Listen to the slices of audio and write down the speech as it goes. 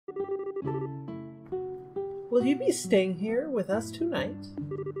will you be staying here with us tonight?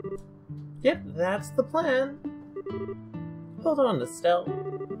 Yep, that's the plan. Hold on, Estelle.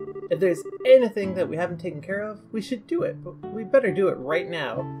 If there's anything that we haven't taken care of, we should do it, but we better do it right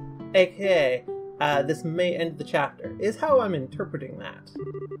now. AKA, this may end the chapter, is how I'm interpreting that.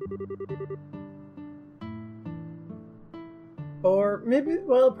 Or maybe,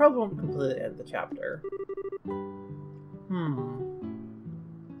 well, it probably won't completely end the chapter.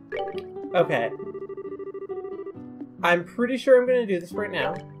 Okay. I'm pretty sure I'm going to do this right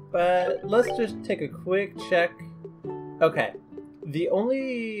now, but let's just take a quick check. Okay. The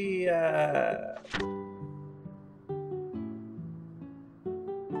only,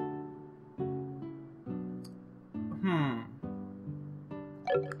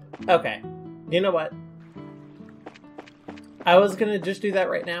 Okay. You know what? I was gonna just do that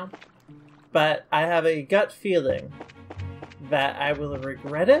right now, but I have a gut feeling that I will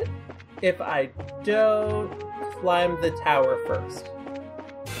regret it if I don't climb the tower first.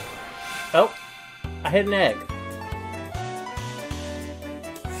 Oh, I hit an egg.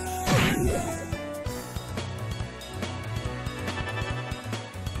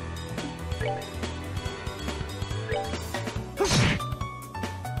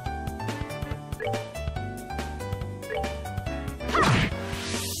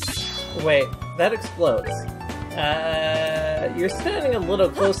 Wait, that explodes. You're standing a little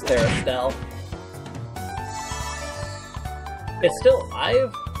close there, Estelle. It's still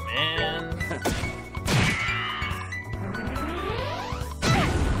alive? Man.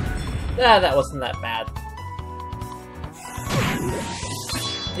 That wasn't that bad.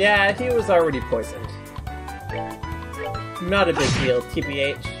 Yeah, he was already poisoned. Not a big deal,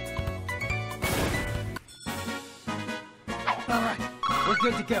 TBH. Alright, we're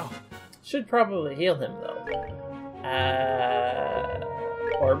good to go. Should probably heal him, though.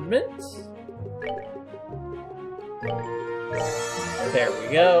 Orbment? There we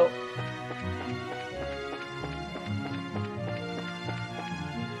go.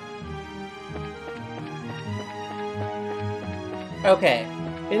 Okay,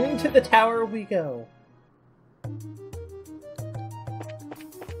 into the tower we go.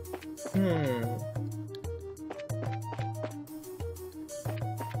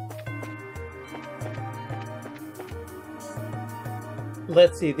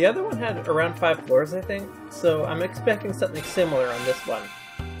 Let's see, the other one had around 5 floors, I think, so I'm expecting something similar on this one.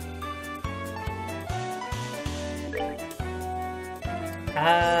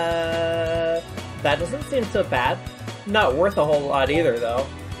 That doesn't seem so bad. Not worth a whole lot either, though.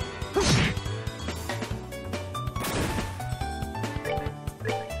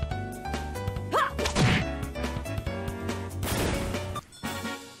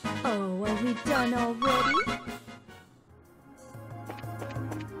 Oh, are we done already?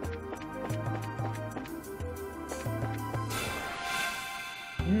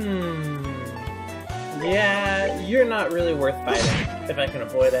 Yeah, you're not really worth fighting, if I can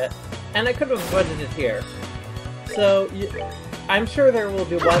avoid it. And I could have avoided it here. So, I'm sure there will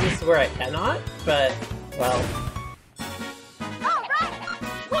be ones where I cannot, but, well... Alright!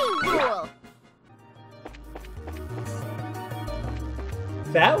 We rule!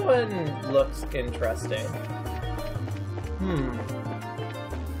 That one looks interesting.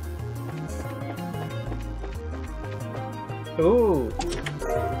 Ooh.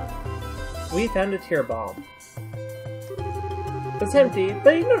 We found a tear bomb. It's empty,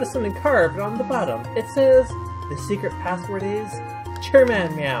 but you notice something carved on the bottom. It says, the secret password is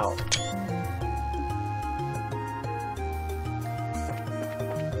Chairman Meow.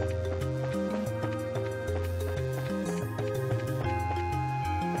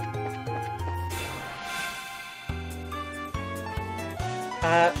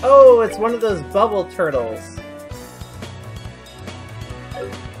 Oh, it's one of those bubble turtles.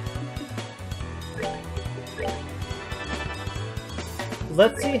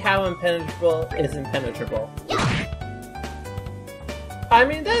 Let's see how impenetrable is impenetrable. I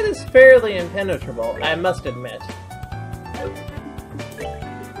mean, that is fairly impenetrable, I must admit.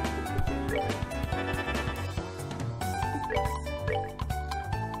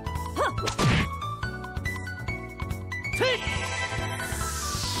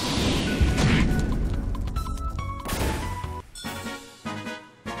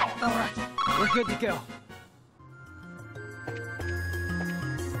 Alright, we're good to go.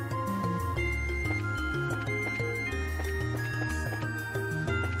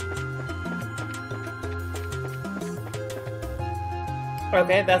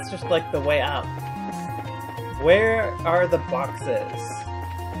 Okay, that's just like the way up. Where are the boxes?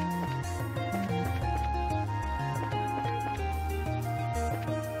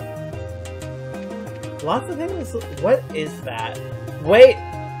 Lots of things. What is that? Wait!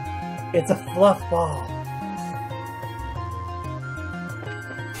 It's a fluff ball.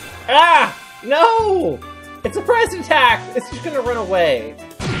 Ah! No! It's a surprise attack! It's just gonna run away.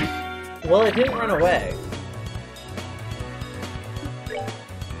 Well, it didn't run away.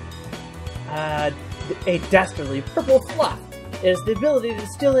 A dastardly purple fluff. It has the ability to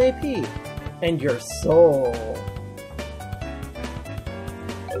steal AP and your soul.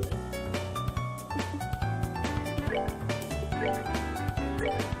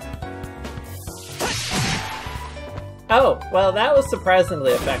 Oh, well, that was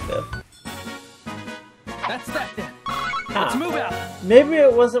surprisingly effective. That's that then. Huh. Let's move out. Maybe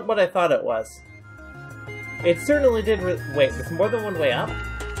it wasn't what I thought it was. It certainly did. Wait, there's more than one way up?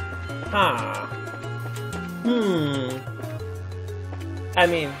 Huh. I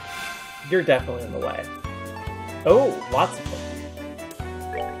mean, you're definitely in the way. Oh, lots of them.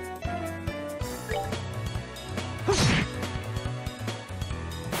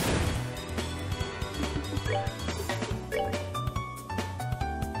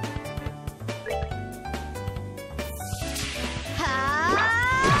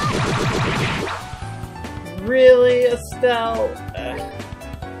 Really, Estelle?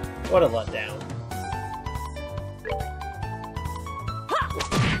 What a letdown.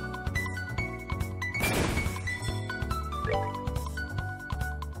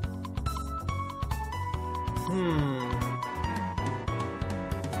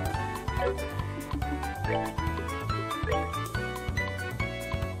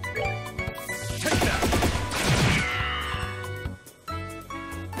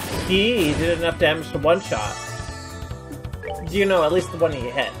 He did enough damage to one shot. You know, at least the one he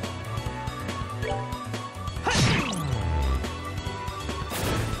hit.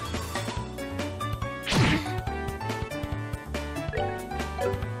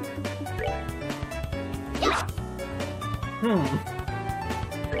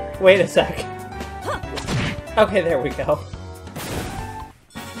 Wait a sec. Okay, there we go.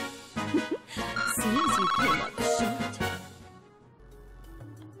 Seems you came up short.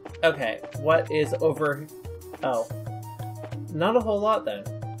 Okay, what is over... Oh. Not a whole lot, then.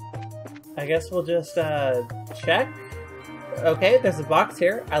 I guess we'll just, check? Okay, there's a box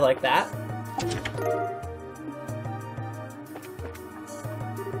here. I like that.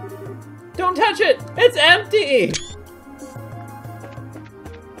 Don't touch it! It's empty!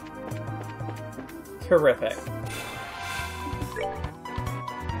 Terrific.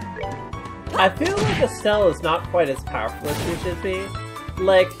 I feel like Estelle is not quite as powerful as she should be.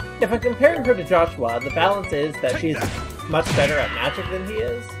 Like, if I'm comparing her to Joshua, the balance is that she's much better at magic than he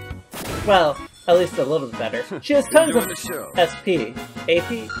is. Well, at least a little bit better. She has tons of SP.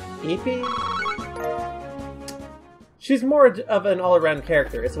 AP? EP? She's more of an all-around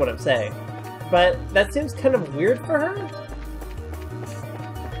character, is what I'm saying. But that seems kind of weird for her.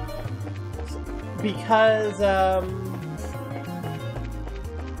 Because,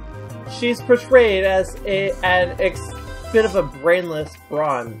 she's portrayed as an bit of a brainless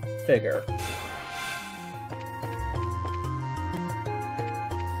brawn figure.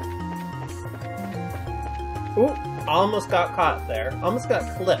 Ooh, almost got caught there. Almost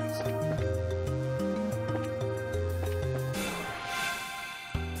got clipped.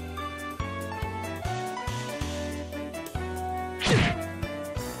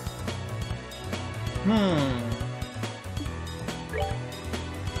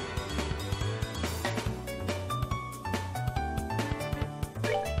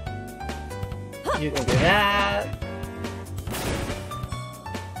 You can do that.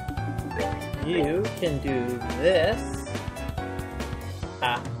 You can do this.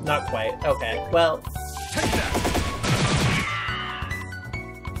 Ah, not quite. Okay, well.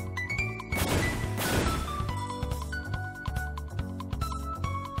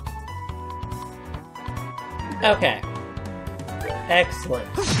 Okay. Excellent.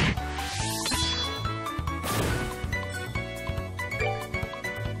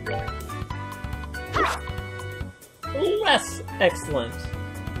 Less excellent.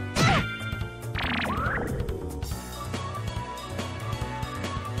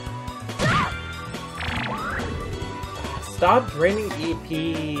 Stop draining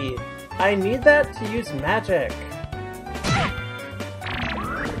EP. I need that to use magic.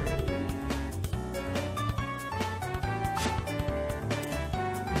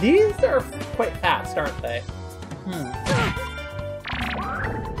 These are quite fast, aren't they?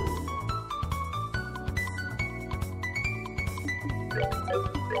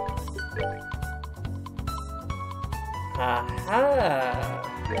 Aha!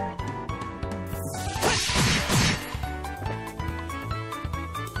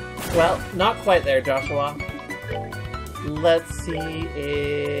 Well, not quite there, Joshua. Let's see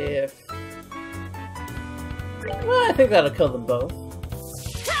if... Well, I think that'll kill them both.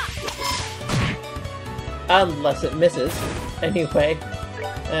 Unless it misses. Anyway.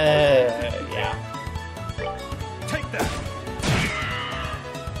 Yeah. Take that!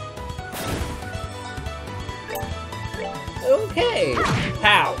 Okay!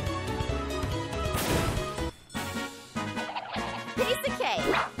 Pow! Piece of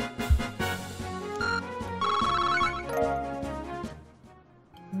cake.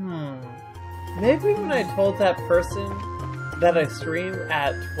 Maybe when I told that person that I stream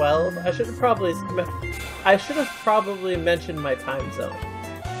at 12, I should have probably mentioned my time zone.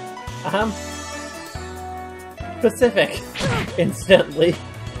 Pacific. Instantly.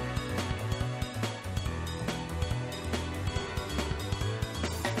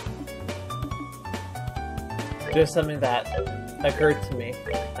 There's something that occurred to me.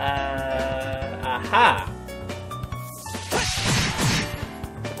 Aha!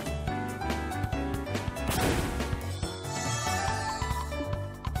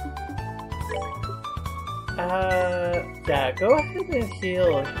 Yeah, go ahead and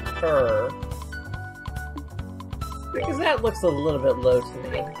heal her. Because that looks a little bit low to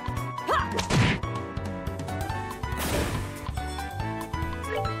me.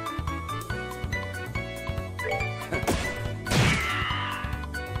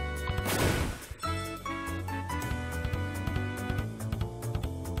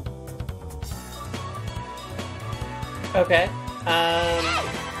 Okay.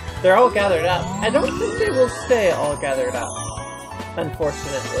 They're all gathered up. I don't think they will stay all gathered up,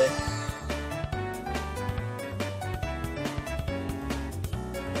 unfortunately.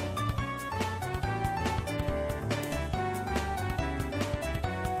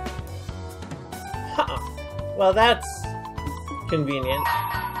 Huh. Well, that's convenient.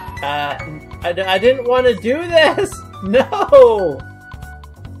 I didn't want to do this! No!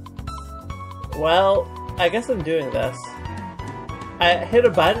 Well, I guess I'm doing this. I hit a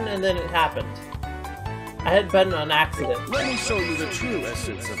button and then it happened. I hit a button on accident. Let me show you the true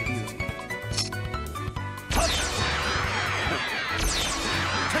essence of beauty.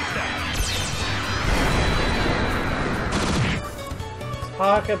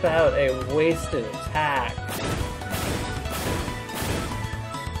 Talk about a wasted attack.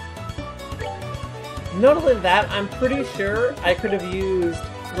 Not only that, I'm pretty sure I could have used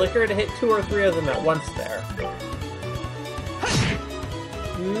Flicker to hit 2 or 3 of them at once there.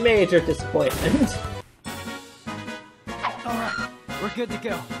 Major disappointment. Alright, we're good to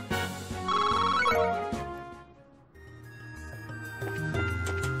go.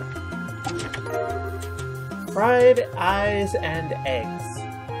 Fried eyes and eggs.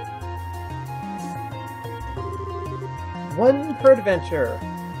 One per adventure,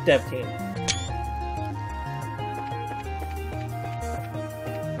 dev team.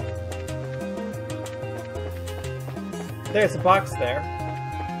 There's a box there.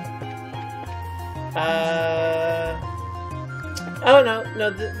 Oh no,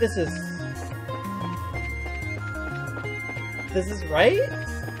 this is right?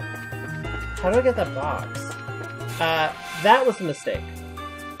 How do I get that box? That was a mistake.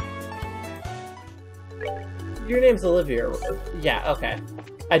 Your name's Olivia. Yeah, okay.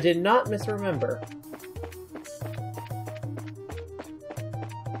 I did not misremember.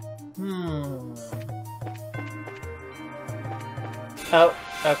 Oh,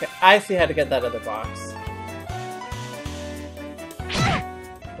 okay. I see how to get that other box.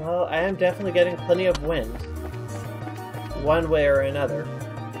 Well, I am definitely getting plenty of wind. One way or another.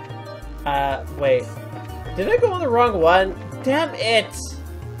 Wait. Did I go on the wrong one? Damn it!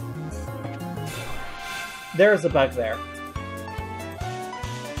 There's a bug there.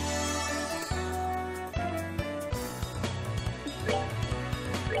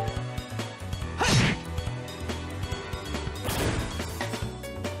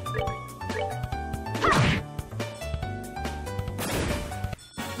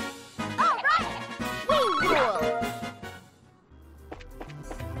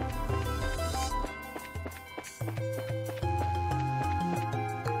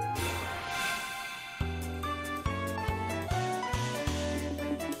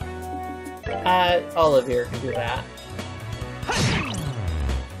 Olivier can do that.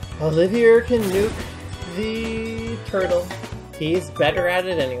 Olivier can nuke the turtle. He's better at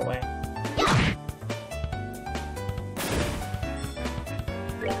it anyway.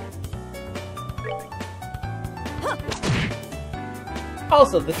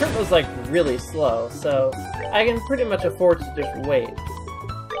 Also, the turtle's like really slow, so I can pretty much afford to just wait.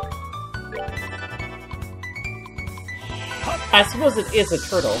 I suppose it is a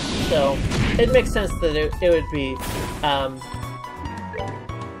turtle, so it makes sense that it would be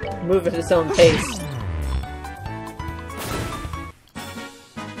move at its own pace.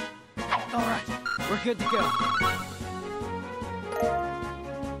 Alright, we're good to go.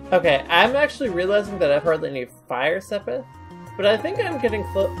 Okay, I'm actually realizing that I've hardly any fire Sepith, but I think I'm getting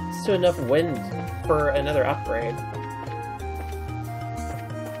close to enough wind for another upgrade.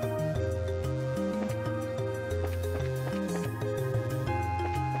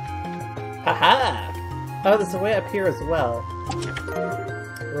 Haha! Oh, there's a way up here as well.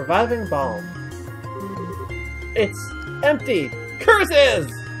 Reviving Balm. It's empty!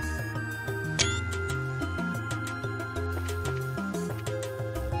 Curses!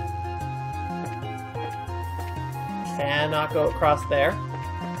 Cannot go across there.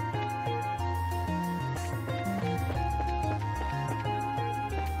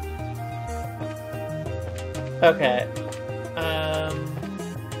 Okay.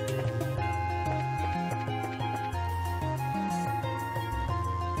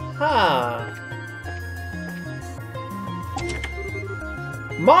 Huh.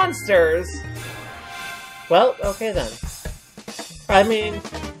 Monsters? Well, okay then. I mean,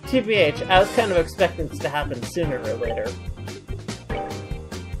 TBH, I was kind of expecting this to happen sooner or later.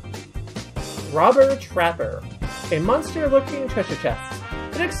 Robber Trapper. A monster-looking treasure chest.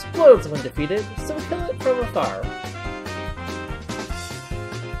 It explodes when defeated, so kill it from afar.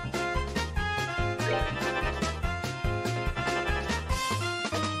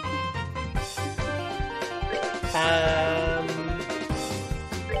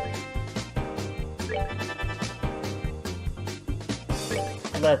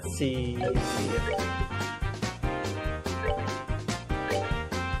 Let's see.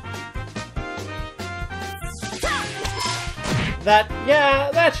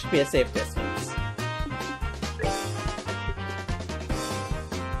 That should be a safe distance.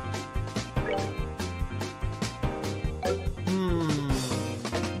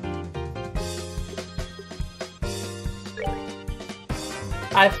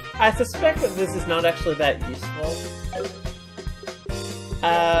 I suspect that this is not actually that useful.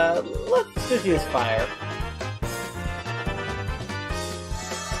 Let's just use fire.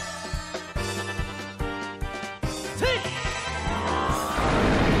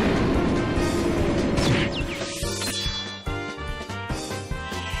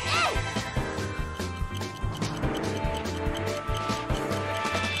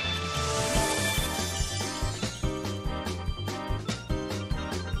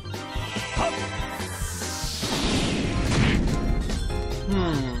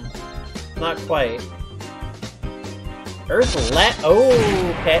 Not quite.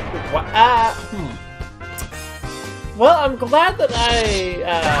 Okay. Well, I'm glad that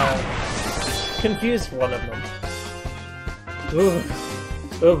I confused one of them. Ooh.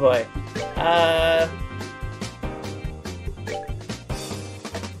 Oh boy.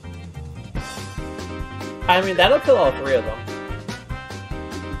 I mean, that'll kill all three of them.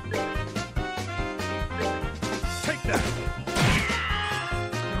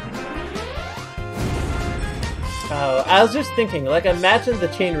 Oh, I was just thinking, like, imagine the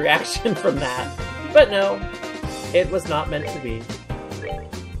chain reaction from that. But no, it was not meant to be.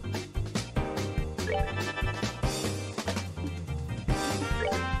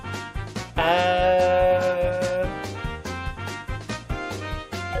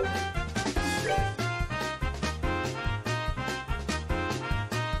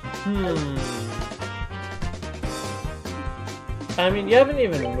 I mean, you haven't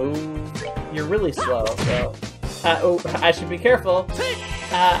even moved. You're really slow, so... oh, I should be careful.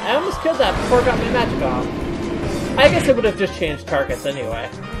 I almost killed that before I got my magic off. I guess it would have just changed targets anyway.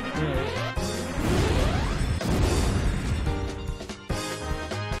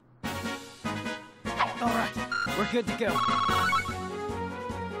 Alright, we're good to go.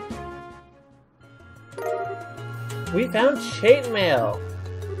 We found chainmail!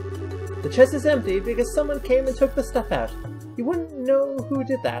 The chest is empty because someone came and took the stuff out. You wouldn't know who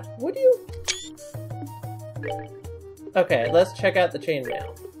did that, would you? Okay, let's check out the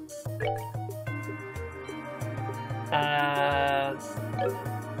chainmail.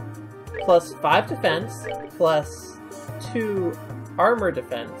 Plus 5 defense, plus 2 armor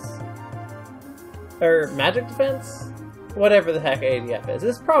defense. Or magic defense? Whatever the heck ADF is.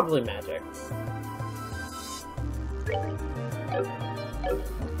 It's probably magic.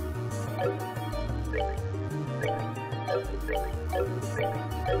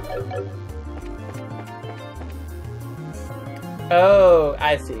 Oh,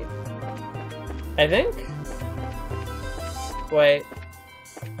 I see. I think? Wait.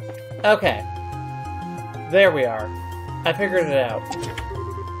 Okay. There we are. I figured it out.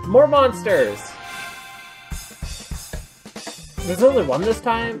 More monsters! There's only one this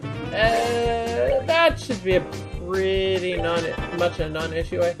time? That should be a pretty much a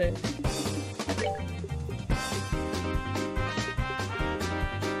non-issue, I think.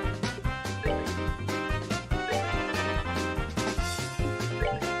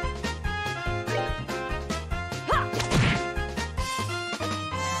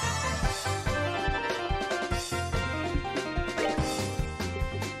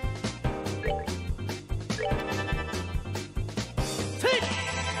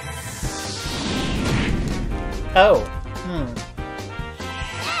 Oh.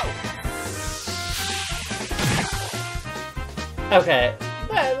 Okay.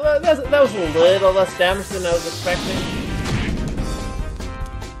 That was a little less damage than I was expecting.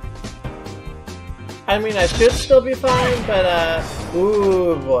 I mean, I should still be fine, but,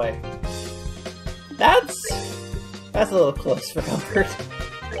 ooh boy. That's a little close for comfort.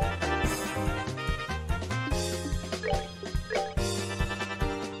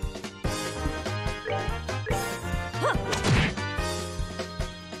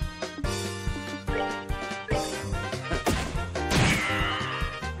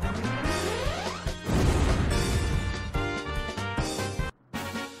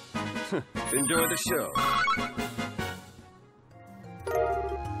 Enjoy the show.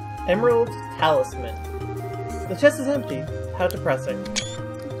 Emerald Talisman. The chest is empty. How depressing.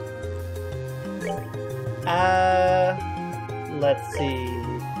 Let's see.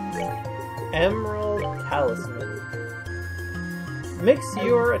 Emerald Talisman. Makes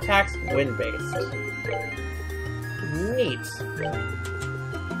your attacks wind-based. Neat.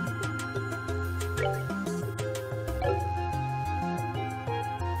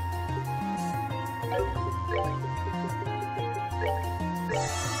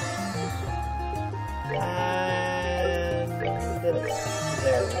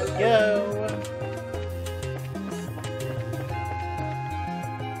 There we go.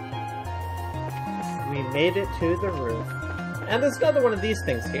 We made it to the roof. And there's another one of these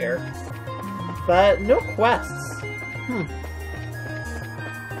things here. But no quests.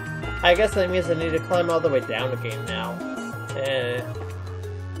 I guess that means I need to climb all the way down again now.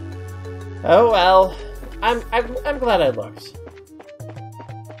 Oh well. I'm glad I looked.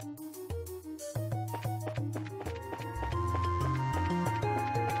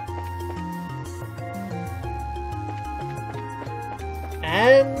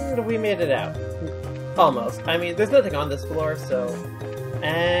 And we made it out. Almost. I mean, there's nothing on this floor, so...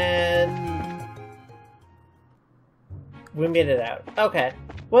 And... we made it out. Okay.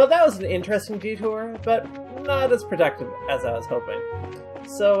 Well, that was an interesting detour, but not as productive as I was hoping.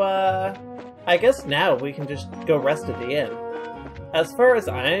 So, I guess now we can just go rest at the inn. As far as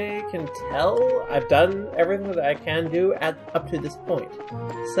I can tell, I've done everything that I can do up to this point.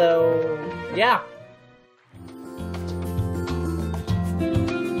 So, yeah.